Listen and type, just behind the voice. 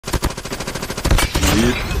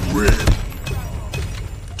Get ready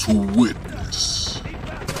to witness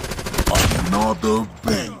another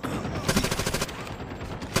banger.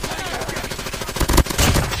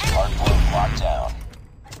 Hardpoint locked down.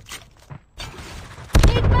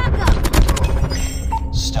 Need backup!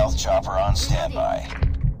 Stealth chopper on standby.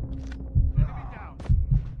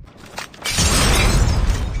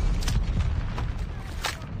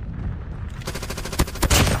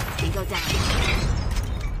 Tango down.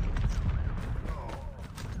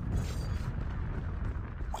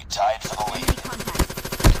 We tied for the lead. Enemy contact.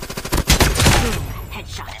 Boom.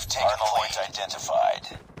 Headshot. We've taken the lead identified.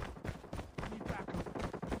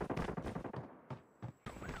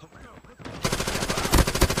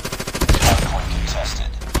 Hardpoint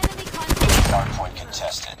contested. Enemy contact. Hardpoint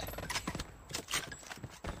contested.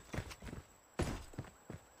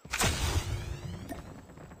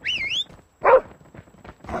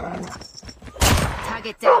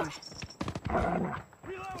 Target down.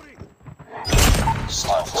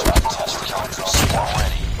 Stealth chopper tested. Swarm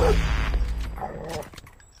ready.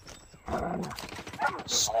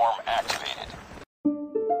 Swarm activated.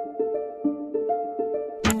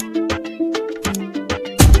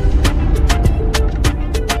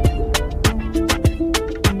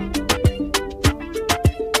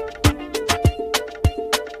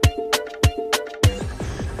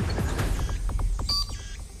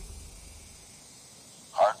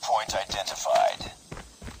 Hardpoint identified.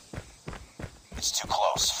 It's too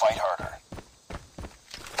close. Fight harder.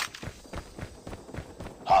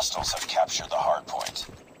 Hostiles have captured the hardpoint.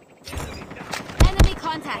 Enemy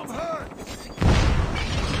contact.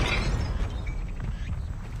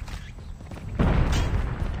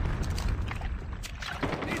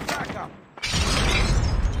 Need backup.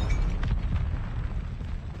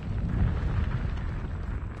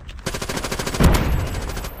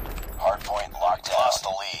 Hardpoint locked down. Lost the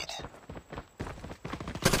lead.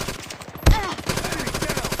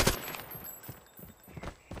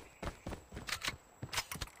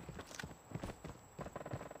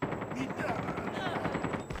 Need backup.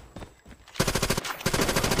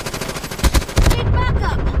 Need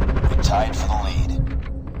backup! We tied for the lead.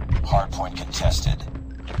 Hardpoint contested.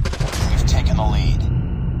 We've taken the lead.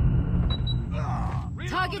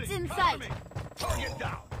 Targets in sight. Target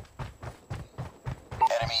down.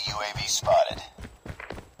 Enemy UAV spotted.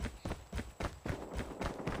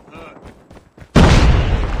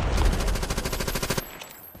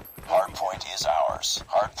 Hardpoint is ours.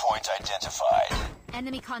 Hardpoint identified.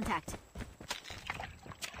 Enemy contact.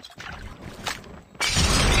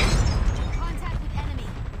 Contact with enemy.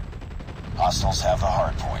 Hostiles have the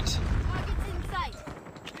hardpoint. Targets in sight.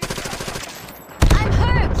 I'm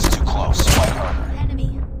hurt! It's too close. Fight harder. Enemy.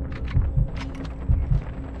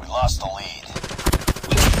 We lost the lead.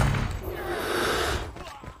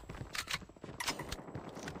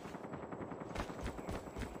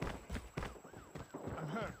 I'm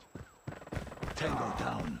hurt. Tango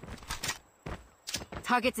down.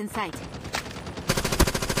 Targets in sight.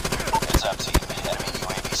 Heads up, team. Enemy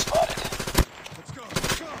UAV spotted. Let's go.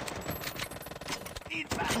 Let's go. Need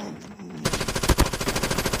backup.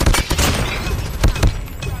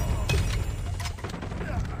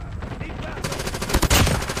 Need backup.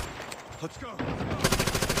 Let's go.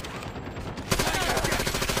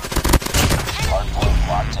 Hardpoint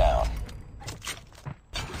locked down.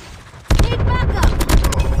 Need backup!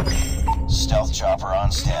 Stealth chopper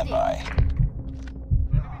on standby.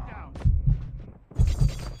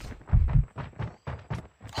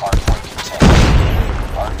 Hardpoint contested.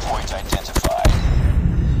 Hardpoint identified.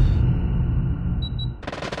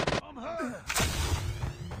 I'm hurt.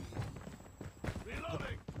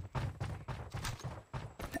 Reloading.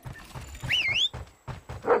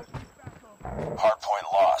 Hardpoint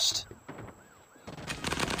lost.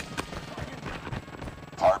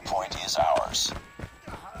 Hardpoint is ours.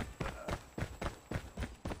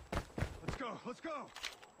 Let's go. Let's go.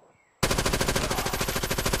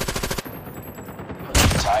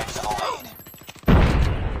 Tied for the lead.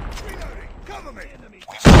 Reloading. Cover me. Enemy.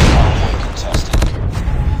 We've got hardpoint contested.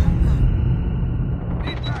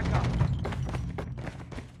 Need backup.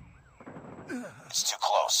 It's too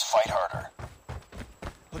close. Fight harder.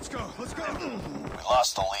 Let's go. Let's go. We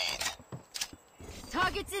lost the lead.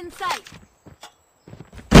 Targets in sight.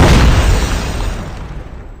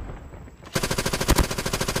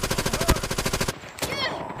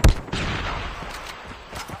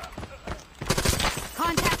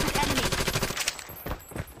 Contact with enemy.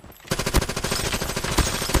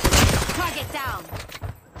 Target down.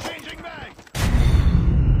 Changing mag.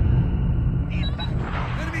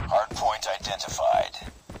 Hardpoint identified.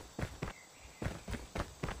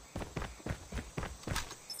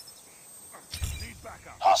 Need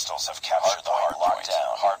Hostiles have captured the hard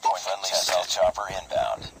lockdown. Hardpoint friendly stealth chopper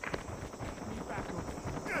inbound.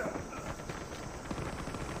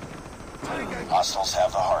 Hostiles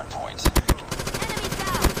have the hardpoint.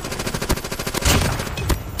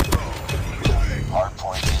 Enemy down.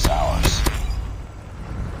 Hardpoint is ours.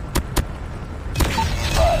 Be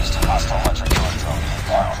advised, hostile hunter killer drone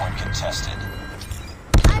inbound. Hardpoint contested.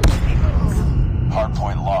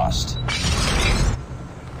 Hardpoint lost.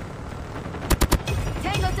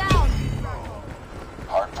 Tango down.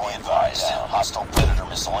 Hardpoint advised. Hostile predator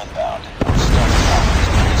missile inbound. Our stealth chopper has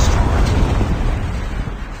been destroyed.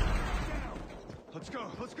 Let's go,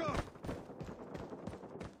 let's go.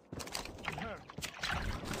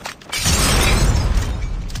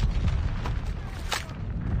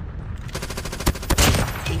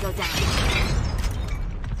 Tango down.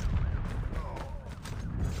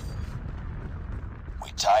 We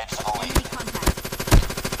tied for the Enemy lead. contact.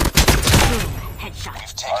 Boom. Headshot.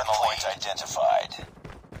 We've taken the point identified.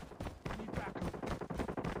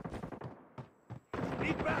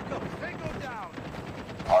 Need backup. Tango down.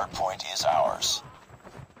 Hardpoint is ours.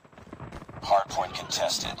 Hardpoint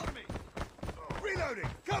contested. Cover me. Reloading.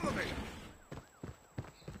 Cover me.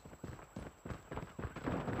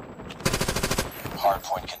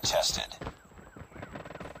 Hardpoint contested.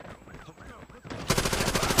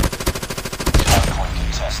 Hardpoint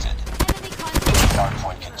contested. Enemy contact.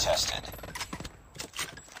 Hardpoint contested.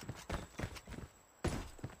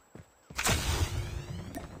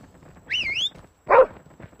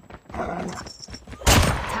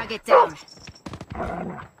 Target down.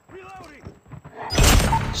 Reloading.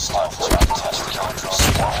 Stealth chopper tested. Killer drone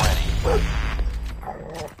swarm ready.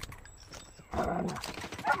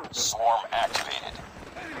 Swarm activated.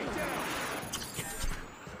 Enemy down.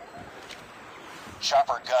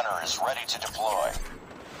 Chopper gunner is ready to deploy.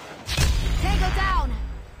 Tango down.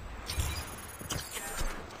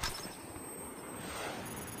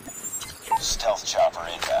 Stealth chopper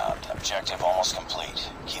inbound. Objective almost complete.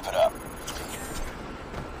 Keep it up.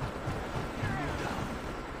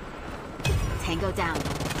 Tango down.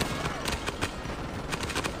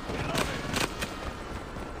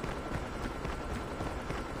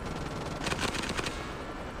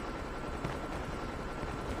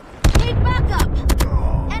 Need backup.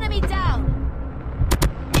 Enemy down.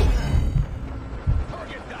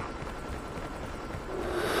 Target down.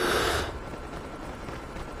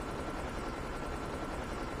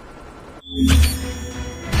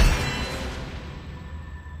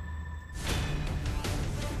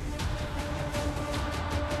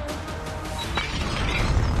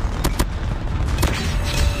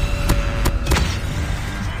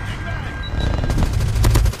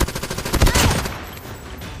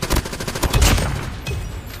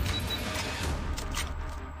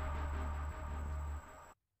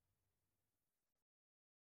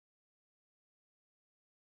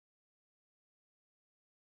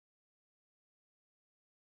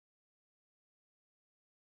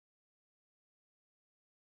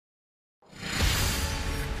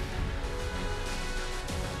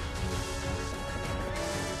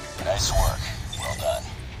 Nice work. Well done.